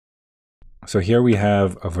So here we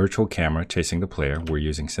have a virtual camera chasing the player. We're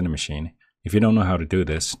using Cinemachine. If you don't know how to do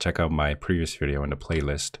this, check out my previous video in the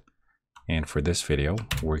playlist. And for this video,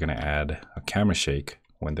 we're going to add a camera shake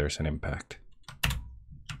when there's an impact.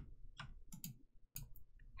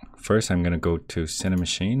 First, I'm going to go to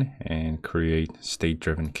Cinemachine and create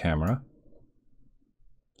state-driven camera.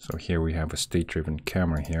 So here we have a state-driven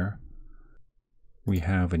camera here. We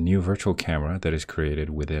have a new virtual camera that is created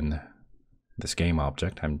within this game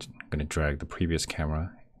object. I'm going to drag the previous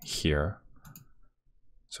camera here.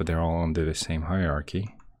 So they're all under the same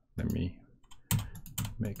hierarchy. Let me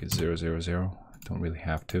make it 0, 0, 0. Don't really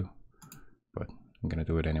have to, but I'm going to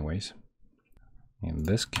do it anyways. And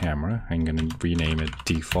this camera, I'm going to rename it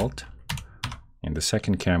default. And the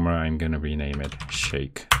second camera, I'm going to rename it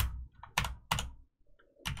shake.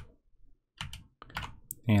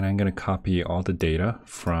 And I'm going to copy all the data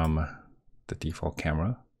from the default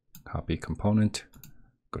camera. Copy component,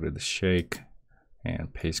 go to the shake,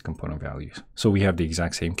 and paste component values. So we have the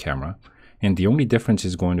exact same camera. And the only difference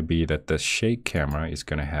is going to be that the shake camera is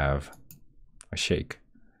going to have a shake.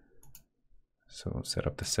 So set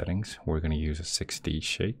up the settings. We're going to use a 6D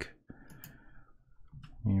shake.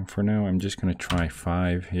 And for now, I'm just going to try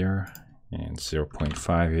 5 here and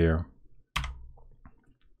 0.5 here.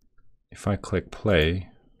 If I click play,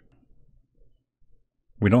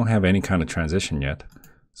 we don't have any kind of transition yet.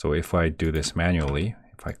 So if I do this manually,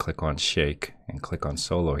 if I click on shake and click on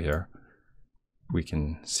solo here, we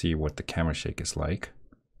can see what the camera shake is like.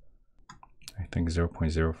 I think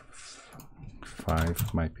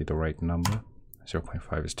 0.05 might be the right number.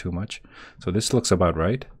 0.5 is too much. So this looks about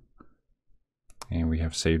right. And we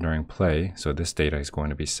have save during play. So this data is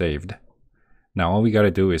going to be saved. Now all we got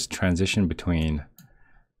to do is transition between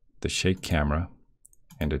the shake camera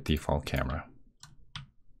and the default camera.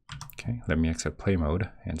 Okay, let me exit play mode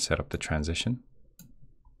and set up the transition.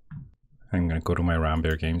 I'm going to go to my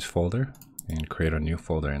Roundbeargames folder and create a new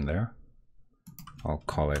folder in there. I'll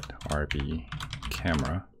call it RB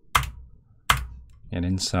camera. And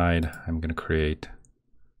inside, I'm going to create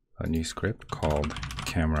a new script called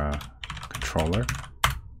camera controller.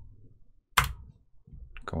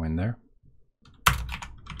 Go in there.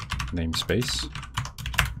 Namespace.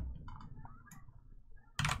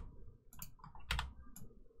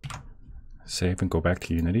 Save and go back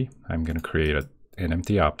to Unity. I'm going to create an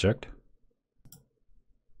empty object.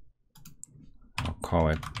 I'll call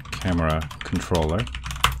it camera controller.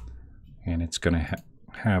 And it's going to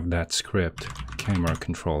have that script, camera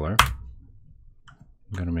controller.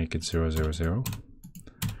 I'm going to make it 0, 0, 0.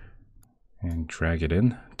 And drag it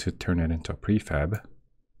in to turn it into a prefab.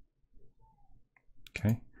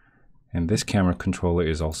 Okay. And this camera controller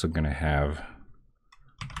is also going to have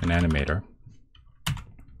an animator.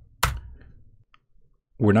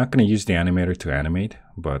 We're not going to use the animator to animate,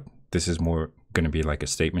 but this is more going to be like a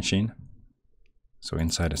state machine. So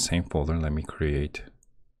inside the same folder, let me create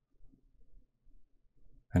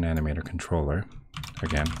an animator controller.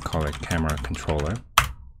 Again, call it camera controller.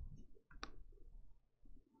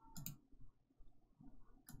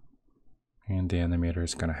 And the animator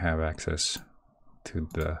is going to have access to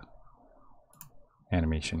the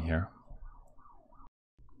animation here.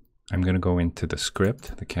 I'm going to go into the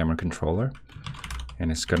script, the camera controller,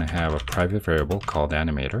 and it's going to have a private variable called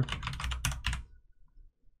animator.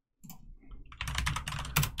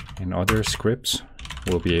 In other scripts,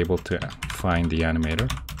 we'll be able to find the animator.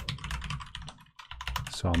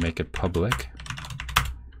 So I'll make it public.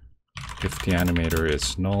 If the animator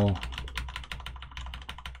is null,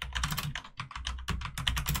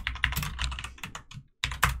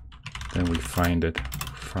 then we find it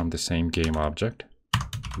from the same game object.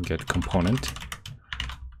 Get component.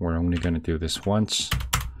 We're only going to do this once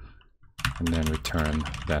and then return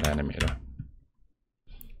that animator.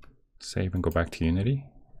 Save and go back to Unity.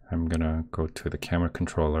 I'm going to go to the camera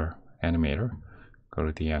controller animator, go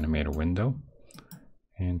to the animator window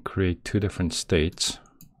and create two different states.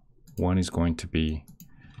 One is going to be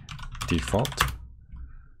default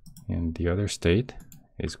and the other state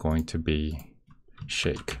is going to be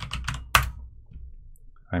shake.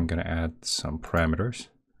 I'm going to add some parameters.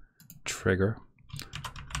 Trigger,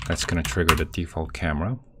 that's going to trigger the default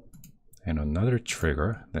camera, and another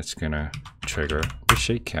trigger that's going to trigger the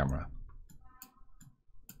shake camera.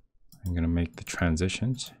 I'm going to make the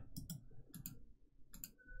transitions.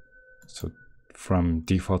 So from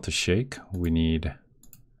default to shake, we need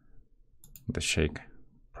the shake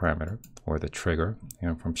parameter or the trigger,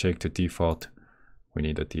 and from shake to default, we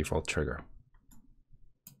need the default trigger.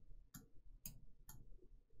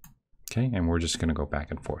 Okay, and we're just going to go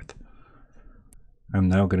back and forth. I'm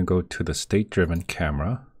now going to go to the state-driven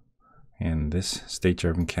camera, and this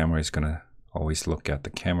state-driven camera is going to always look at the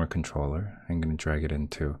camera controller. I'm going to drag it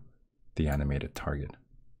into the animated target.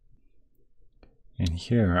 And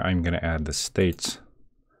here I'm going to add the states,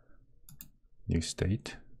 new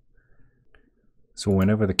state. So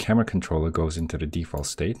whenever the camera controller goes into the default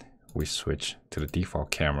state, we switch to the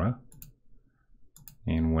default camera.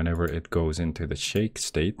 And whenever it goes into the shake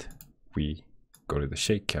state, we go to the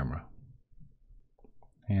shake camera.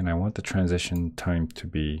 And I want the transition time to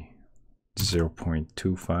be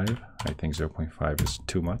 0.25. I think 0.5 is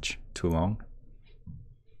too much, too long.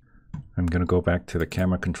 I'm going to go back to the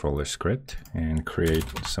camera controller script and create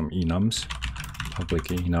some enums. Public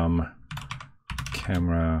enum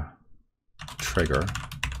camera trigger.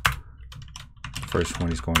 First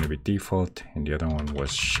one is going to be default and the other one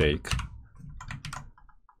was shake.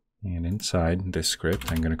 And inside this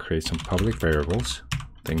script, I'm going to create some public variables,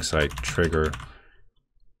 things like trigger,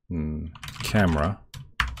 camera.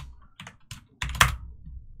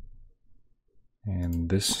 And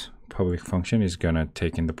this public function is going to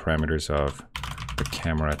take in the parameters of the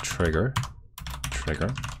camera trigger.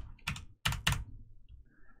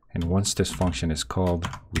 And once this function is called,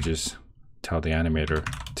 we just tell the animator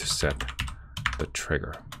to set the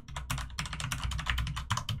trigger.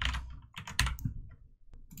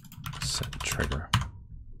 Set trigger.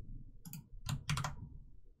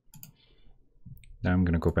 Now I'm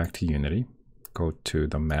going to go back to Unity, go to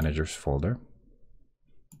the managers folder,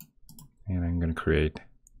 and I'm going to create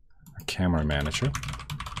a camera manager.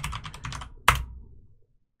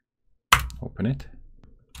 Open it.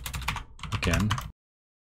 Again.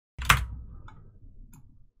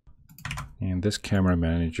 And this camera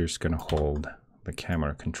manager is going to hold the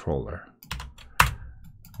camera controller.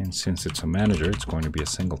 And since it's a manager, it's going to be a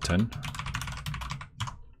singleton.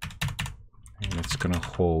 And it's going to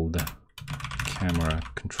hold camera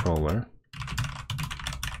controller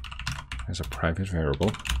as a private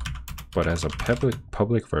variable, but as a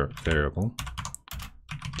public variable,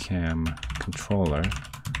 cam controller,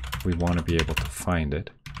 we want to be able to find it,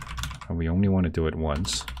 and we only want to do it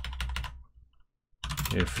once.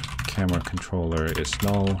 If camera controller is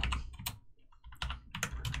null,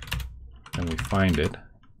 then we find it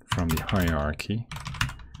from the hierarchy,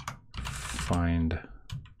 find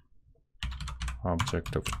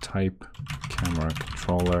object of type camera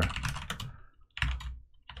controller,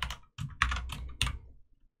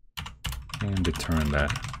 and return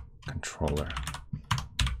that controller.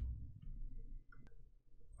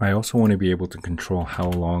 I also want to be able to control how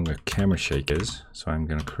long a camera shake is, so I'm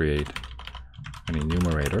going to create an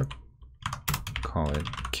enumerator, call it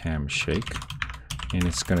cam shake, and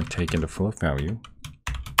it's going to take in the float value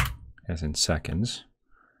as in seconds,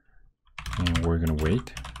 and we're going to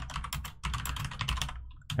wait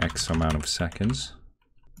X amount of seconds.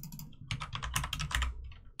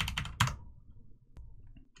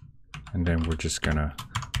 And then we're just going to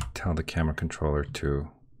tell the camera controller to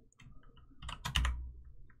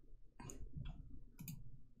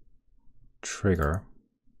trigger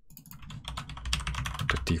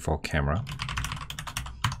the default camera.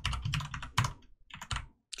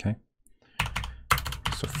 Okay.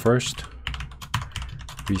 So first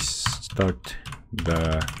we start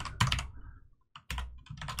the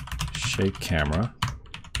shake camera,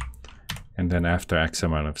 and then after X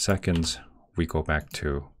amount of seconds we go back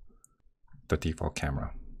to the default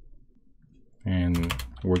camera. And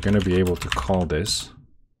we're going to be able to call this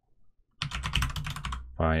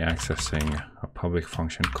by accessing a public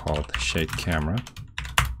function called shake camera.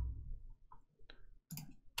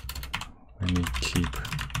 Let me keep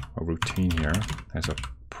a routine here as a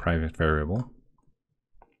private variable.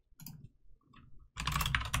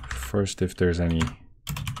 First, if there's any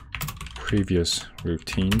previous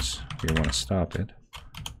routines, we want to stop it.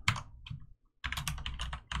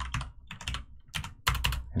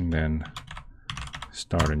 And then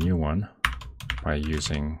start a new one by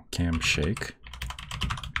using cam shake.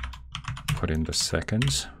 Put in the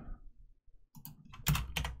seconds,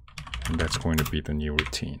 and that's going to be the new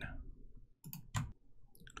routine.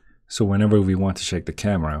 So whenever we want to shake the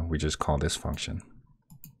camera, we just call this function.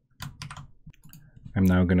 I'm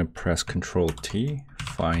now going to press Ctrl T,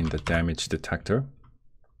 find the damage detector.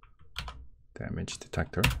 Damage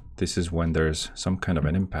detector. This is when there's some kind of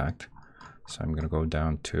an impact. So I'm going to go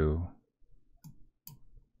down to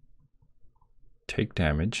take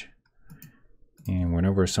damage. And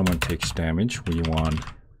whenever someone takes damage, we want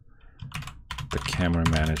the camera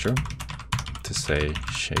manager to say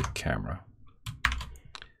shake camera.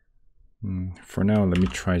 For now, let me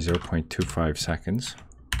try 0.25 seconds.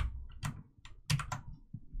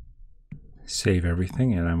 Save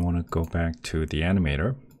everything, and I want to go back to the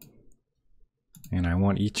animator. And I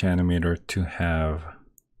want each animator to have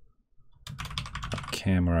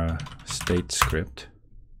camera state script.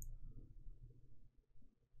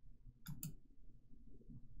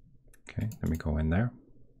 Okay, let me go in there.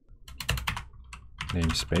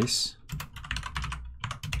 Namespace.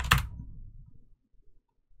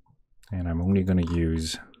 And I'm only going to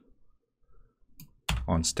use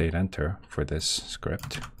onStateEnter for this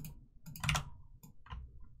script.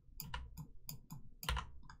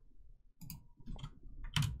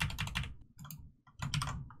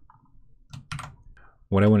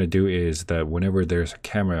 What I want to do is that whenever there's a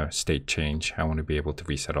camera state change, I want to be able to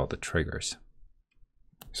reset all the triggers.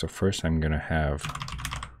 So first I'm going to have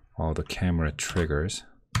all the camera triggers.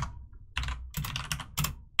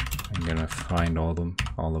 I'm going to find all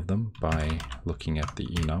of them by looking at the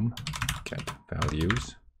enum, get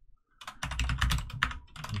values.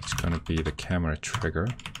 It's going to be the camera trigger.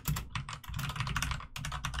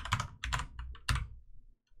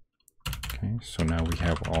 Okay, so now we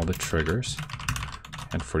have all the triggers.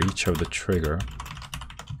 And for each of the trigger,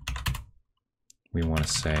 we want to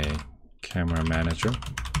say camera manager,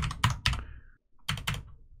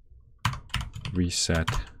 reset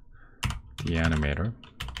the animator.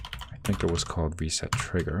 I think it was called reset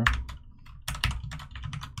trigger.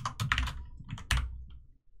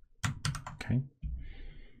 Okay.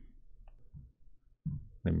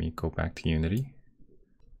 Let me go back to Unity.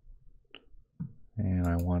 And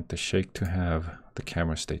I want the shake to have the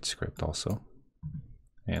camera state script also.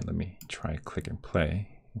 And let me try click and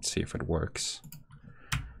play and see if it works.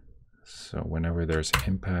 So whenever there's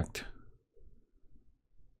impact,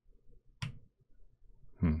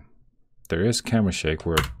 there is camera shake.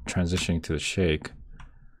 We're transitioning to the shake,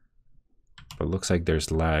 but it looks like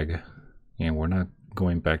there's lag and we're not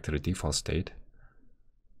going back to the default state.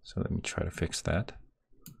 So let me try to fix that.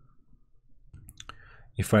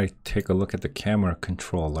 If I take a look at the camera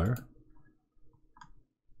controller,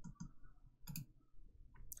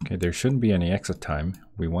 okay, there shouldn't be any exit time.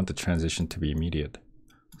 We want the transition to be immediate.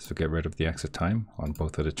 So get rid of the exit time on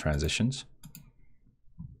both of the transitions.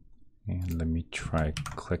 And let me try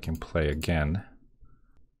click and play again.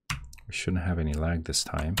 We shouldn't have any lag this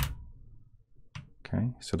time.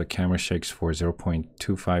 Okay, so the camera shakes for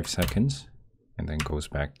 0.25 seconds and then goes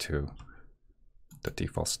back to the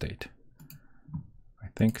default state. I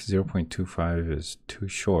think 0.25 is too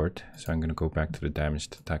short, so I'm going to go back to the damage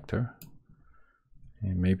detector.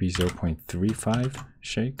 And maybe 0.35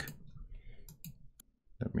 shake.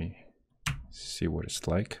 Let me see what it's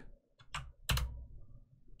like.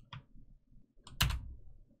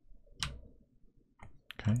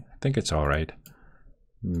 Okay, I think it's all right.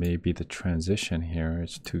 Maybe the transition here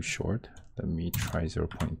is too short. Let me try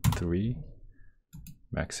 0.3,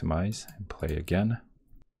 maximize and play again.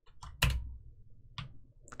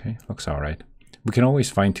 Okay, looks all right. We can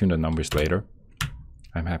always fine tune the numbers later.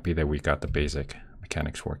 I'm happy that we got the basic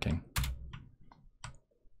mechanics working.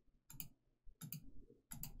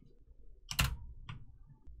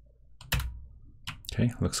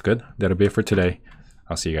 Okay, looks good. That'll be it for today.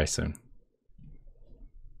 I'll see you guys soon.